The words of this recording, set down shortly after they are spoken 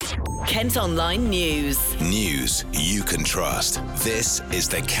Kent Online News. News you can trust. This is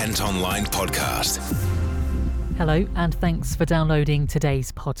the Kent Online Podcast. Hello and thanks for downloading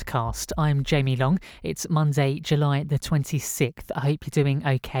today's podcast. I'm Jamie Long. It's Monday, July the 26th. I hope you're doing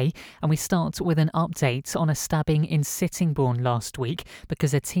okay. And we start with an update on a stabbing in Sittingbourne last week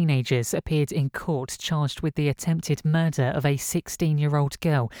because a teenagers appeared in court charged with the attempted murder of a 16-year-old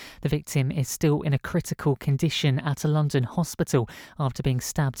girl. The victim is still in a critical condition at a London hospital after being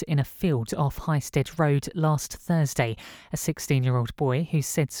stabbed in a field off Highstead Road last Thursday. A 16-year-old boy who's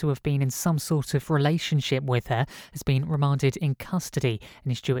said to have been in some sort of relationship with her has been remanded in custody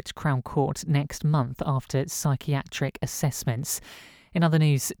and is due at Crown Court next month after psychiatric assessments. In other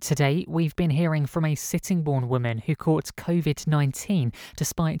news today, we've been hearing from a Sittingbourne woman who caught COVID-19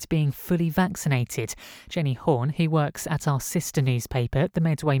 despite being fully vaccinated. Jenny Horn, who works at our sister newspaper, the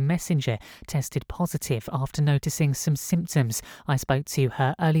Medway Messenger, tested positive after noticing some symptoms. I spoke to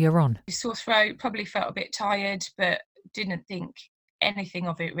her earlier on. Sore throat, probably felt a bit tired, but didn't think anything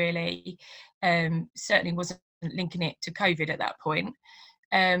of it really. Certainly wasn't linking it to COVID at that point.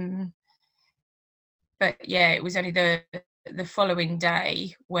 But yeah, it was only the following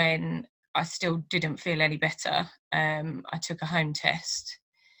day when I still didn't feel any better. I took a home test,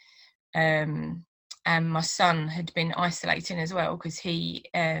 and my son had been isolating as well because he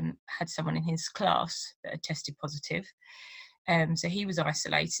had someone in his class that had tested positive. So he was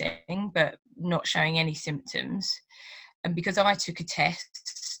isolating but not showing any symptoms. And because I took a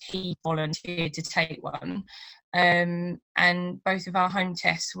test, he volunteered to take one. And both of our home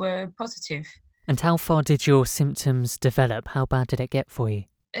tests were positive. And how far did your symptoms develop? How bad did it get for you?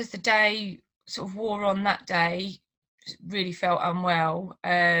 As the day sort of wore on that day, really felt unwell.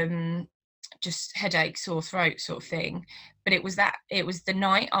 Just headache, sore throat sort of thing. But it was the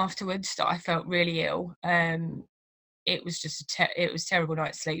night afterwards that I felt really ill. It was just it was a terrible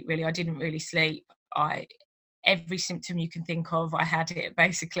night's sleep, really. I didn't really sleep. Every symptom you can think of, I had it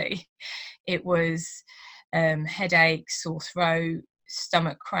basically. It was headache, sore throat,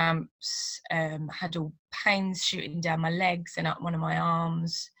 stomach cramps, had all pains shooting down my legs and up one of my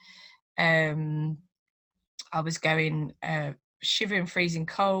arms. I was going shivering, freezing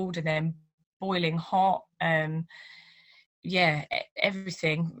cold and then boiling hot.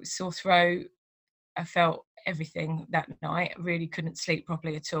 Everything, sore throat. I felt everything that night. I really couldn't sleep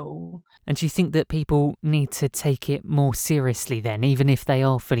properly at all. And do you think that people need to take it more seriously then, even if they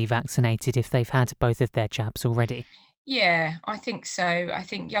are fully vaccinated, if they've had both of their jabs already? Yeah, I think so. I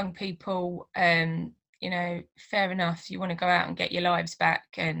think young people, fair enough, you want to go out and get your lives back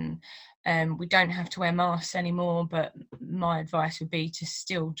and we don't have to wear masks anymore, but my advice would be to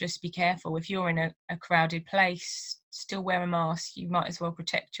still just be careful. If you're in a crowded place, still wear a mask. You might as well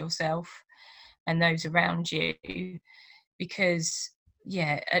protect yourself and those around you, because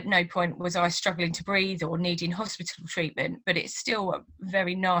at no point was I struggling to breathe or needing hospital treatment, but it's still a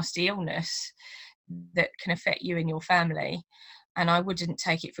very nasty illness that can affect you and your family. And I wouldn't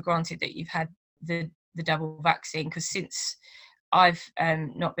take it for granted that you've had the double vaccine, because since I've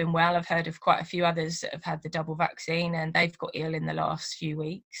not been well, I've heard of quite a few others that have had the double vaccine and they've got ill in the last few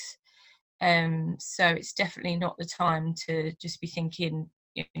weeks. So it's definitely not the time to just be thinking,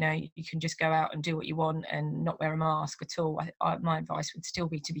 you can just go out and do what you want and not wear a mask at all. My advice would still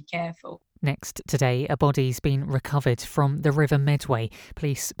be to be careful. Next today, a body's been recovered from the River Medway.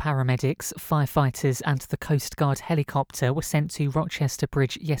 Police, paramedics, firefighters and the Coast Guard helicopter were sent to Rochester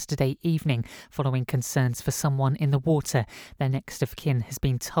Bridge yesterday evening following concerns for someone in the water. Their next of kin has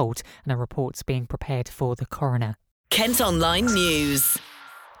been told and a report's being prepared for the coroner. Kent Online News.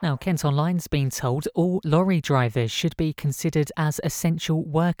 Now, Kent Online's been told all lorry drivers should be considered as essential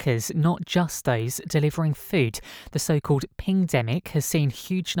workers, not just those delivering food. The so-called pingdemic has seen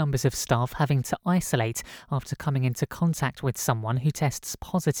huge numbers of staff having to isolate after coming into contact with someone who tests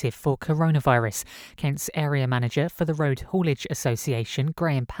positive for coronavirus. Kent's area manager for the Road Haulage Association,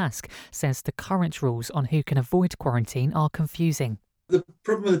 Graham Pask, says the current rules on who can avoid quarantine are confusing. The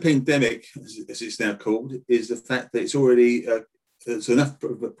problem with the pingdemic, as it's now called, is the fact that it's already there's enough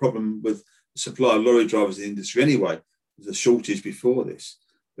of a problem with the supply of lorry drivers in the industry anyway. There's a shortage before this.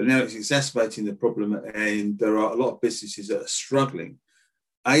 But now it's exacerbating the problem, and there are a lot of businesses that are struggling.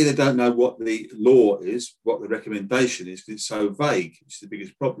 They don't know what the law is, what the recommendation is, because it's so vague, which is the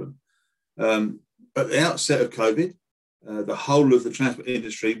biggest problem. At the outset of COVID, the whole of the transport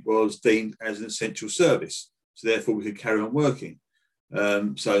industry was deemed as an essential service. So therefore we could carry on working.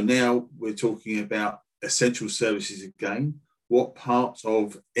 So now we're talking about essential services again. What part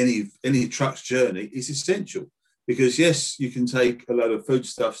of any truck's journey is essential? Because yes, you can take a load of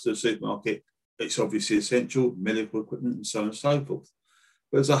foodstuffs to a supermarket. It's obviously essential, medical equipment and so on and so forth.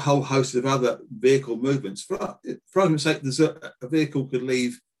 but there's a whole host of other vehicle movements. For argument's sake, there's a vehicle could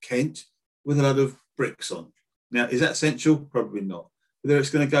leave Kent with a load of bricks on. Now, is that essential? Probably not. Whether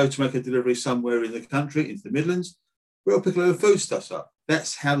it's going to go to make a delivery somewhere in the country, into the Midlands, we'll pick a load of foodstuffs up.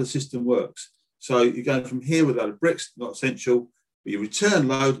 That's how the system works. So you're going from here with a load of bricks, not essential, but your return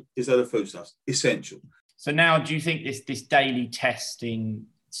load is a load of foodstuffs, essential. So now, do you think this daily testing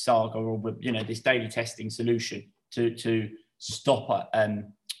saga, or this daily testing solution to stop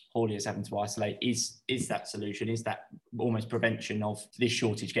hauliers having to isolate is that solution? Is that almost prevention of this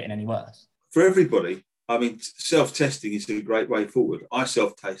shortage getting any worse? For everybody, I mean, self-testing is a great way forward. I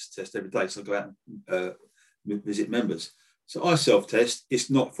self-test every day, so I go out and visit members. So I self-test. It's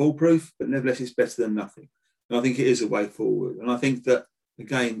not foolproof, but nevertheless, it's better than nothing. And I think it is a way forward. And I think that,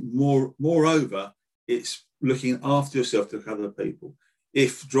 again, moreover, it's looking after yourself to other people.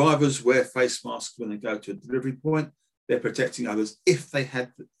 If drivers wear face masks when they go to a delivery point, they're protecting others if they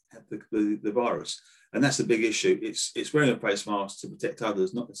had the virus. And that's a big issue. It's wearing a face mask to protect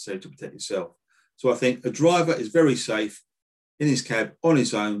others, not necessarily to protect yourself. So I think a driver is very safe in his cab, on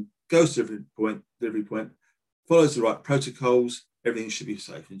his own, goes to delivery point, follows the right protocols, everything should be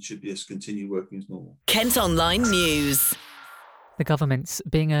safe and should be just continue working as normal. Kent Online News. The government's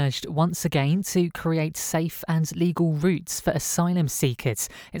being urged once again to create safe and legal routes for asylum seekers.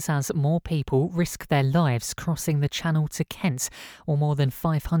 It's as more people risk their lives crossing the Channel to Kent, or more than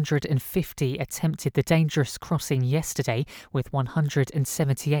 550 attempted the dangerous crossing yesterday, with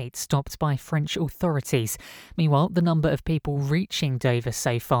 178 stopped by French authorities. Meanwhile, the number of people reaching Dover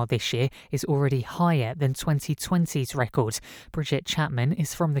so far this year is already higher than 2020's record. Bridget Chapman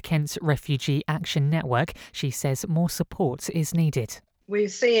is from the Kent Refugee Action Network. She says more support is needed. We're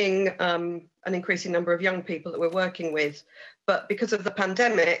seeing an increasing number of young people that we're working with, but because of the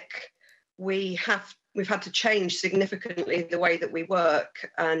pandemic, we've had to change significantly the way that we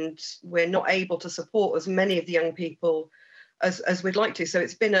work, and we're not able to support as many of the young people as we'd like to. So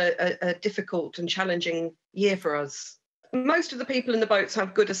it's been a difficult and challenging year for us. Most of the people in the boats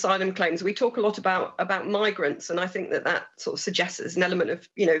have good asylum claims. We talk a lot about migrants, and I think that sort of suggests there's an element of,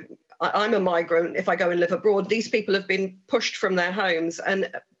 I'm a migrant if I go and live abroad. These people have been pushed from their homes, and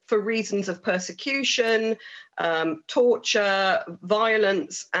for reasons of persecution, torture,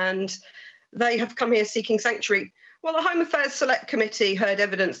 violence, and they have come here seeking sanctuary. Well, the Home Affairs Select Committee heard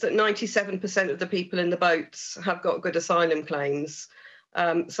evidence that 97% of the people in the boats have got good asylum claims.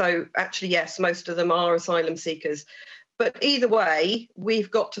 So actually, yes, most of them are asylum seekers. But either way,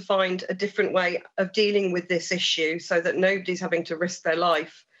 we've got to find a different way of dealing with this issue so that nobody's having to risk their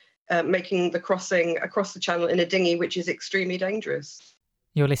life making the crossing across the Channel in a dinghy, which is extremely dangerous.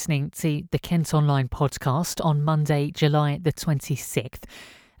 You're listening to the Kent Online podcast on Monday, July the 26th.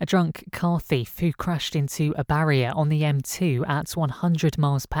 A drunk car thief who crashed into a barrier on the M2 at 100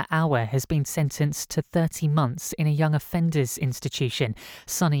 miles per hour has been sentenced to 30 months in a young offenders institution.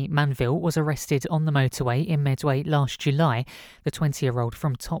 Sonny Manville was arrested on the motorway in Medway last July. The 20-year-old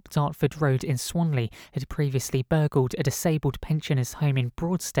from Top Dartford Road in Swanley had previously burgled a disabled pensioners' home in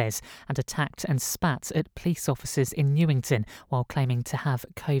Broadstairs and attacked and spat at police officers in Newington while claiming to have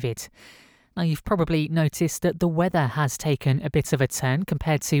COVID. Now, you've probably noticed that the weather has taken a bit of a turn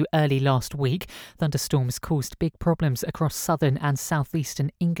compared to early last week. Thunderstorms caused big problems across southern and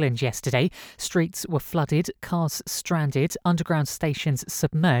southeastern England yesterday. Streets were flooded, cars stranded, underground stations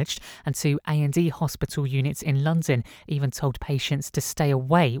submerged, and 2 A&E hospital units in London even told patients to stay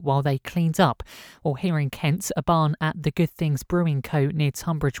away while they cleaned up. Or here in Kent, a barn at the Good Things Brewing Co. near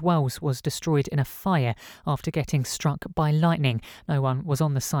Tunbridge Wells was destroyed in a fire after getting struck by lightning. No one was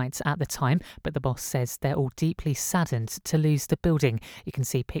on the site at the time, but the boss says they're all deeply saddened to lose the building. You can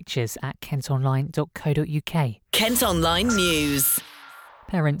see pictures at kentonline.co.uk. Kent Online News.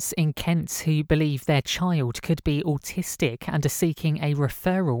 Parents in Kent who believe their child could be autistic and are seeking a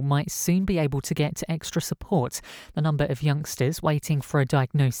referral might soon be able to get extra support. The number of youngsters waiting for a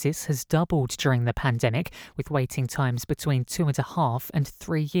diagnosis has doubled during the pandemic, with waiting times between 2.5 and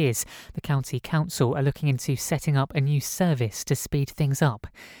 3 years. The County Council are looking into setting up a new service to speed things up.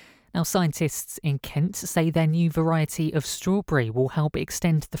 Now, scientists in Kent say their new variety of strawberry will help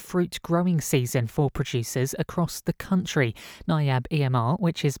extend the fruit growing season for producers across the country. Niab EMR,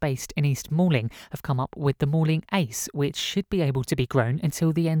 which is based in East Malling, have come up with the Malling Ace, which should be able to be grown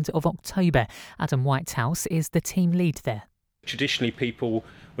until the end of October. Adam Whitehouse is the team lead there. Traditionally, people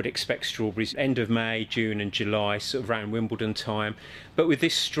would expect strawberries end of May, June and July, sort of around Wimbledon time. But with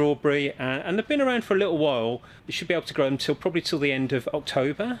this strawberry, and they've been around for a little while, you should be able to grow them probably till the end of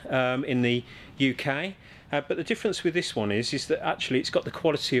October in the UK. But the difference with this one is that actually it's got the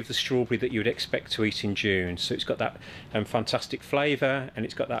quality of the strawberry that you would expect to eat in June. So it's got that fantastic flavour and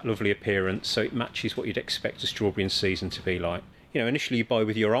it's got that lovely appearance. So it matches what you'd expect a strawberry in season to be like. Initially you buy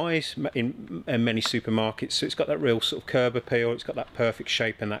with your eyes in many supermarkets. So it's got that real sort of curb appeal. It's got that perfect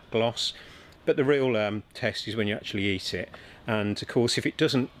shape and that gloss. But the real test is when you actually eat it. And of course, if it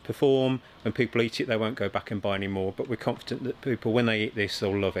doesn't perform, when people eat it, they won't go back and buy any more. But we're confident that people, when they eat this,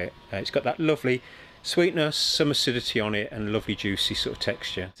 they'll love it. It's got that lovely sweetness, some acidity on it, and lovely juicy sort of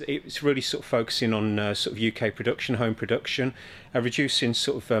texture. It's really sort of focusing on sort of UK production, home production, reducing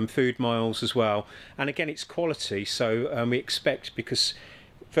sort of food miles as well. And again, it's quality, so we expect, because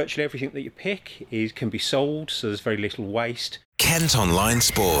virtually everything that you pick can be sold, so there's very little waste. Kent Online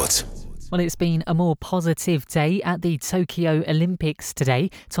Sport. Well, it's been a more positive day at the Tokyo Olympics today.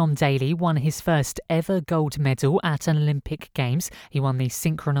 Tom Daley won his first ever gold medal at an Olympic Games. He won the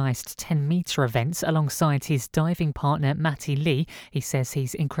synchronised 10-metre event alongside his diving partner Matty Lee. He says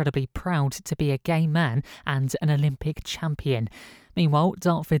he's incredibly proud to be a gay man and an Olympic champion. Meanwhile,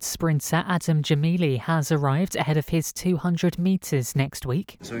 Dartford sprinter Adam Jamili has arrived ahead of his 200 metres next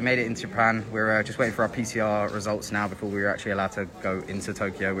week. So we made it into Japan. We're just waiting for our PCR results now before we're actually allowed to go into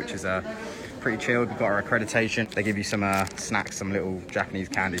Tokyo, which is pretty chilled. We've got our accreditation. They give you some snacks, some little Japanese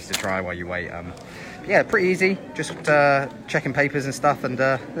candies to try while you wait. Yeah, pretty easy. Just checking papers and stuff, and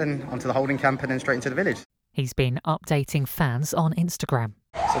then onto the holding camp and then straight into the village. He's been updating fans on Instagram.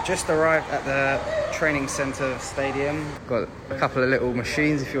 So just arrived at the training centre stadium. Got a couple of little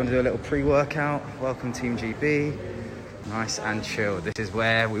machines if you want to do a little pre-workout. Welcome Team GB. Nice and chilled. This is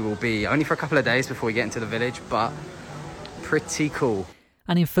where we will be only for a couple of days before we get into the village, but pretty cool.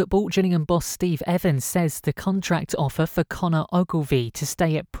 And in football, Gillingham boss Steve Evans says the contract offer for Connor Ogilvie to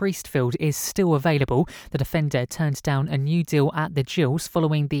stay at Priestfield is still available. The defender turned down a new deal at the Gills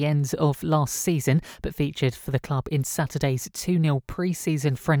following the end of last season, but featured for the club in Saturday's 2-0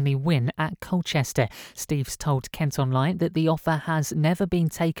 pre-season friendly win at Colchester. Steve's told Kent Online that the offer has never been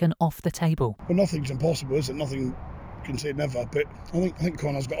taken off the table. Well, nothing's impossible, is it? Nothing can say never, but I think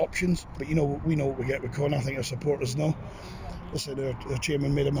Connor's got options. But we know what we get with Connor. I think our supporters know. Listen, our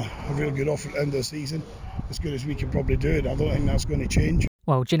chairman made him a real good offer at the end of the season, as good as we can probably do it. I don't think that's going to change.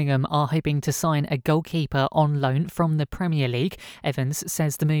 Well, Gillingham are hoping to sign a goalkeeper on loan from the Premier League. Evans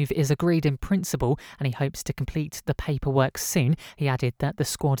says the move is agreed in principle and he hopes to complete the paperwork soon. He added that the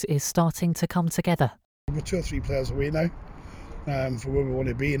squad is starting to come together. We're 2 or 3 players away now for where we want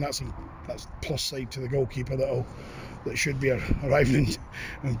to be, and that's plus side to the goalkeeper that should be arriving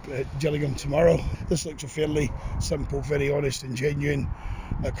in Gillingham tomorrow. This looks a fairly simple, very honest and genuine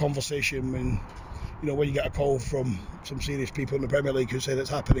conversation. When you get a call from some serious people in the Premier League who say that's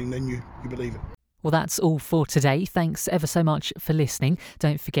happening, then you believe it. Well, that's all for today. Thanks ever so much for listening.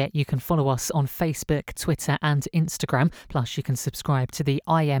 Don't forget you can follow us on Facebook, Twitter and Instagram. Plus you can subscribe to the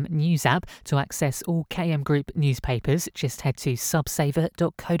IM News app to access all KM Group newspapers. Just head to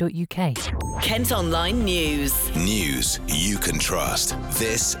subsaver.co.uk. Kent Online News. News you can trust.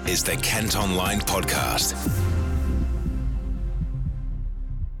 This is the Kent Online Podcast.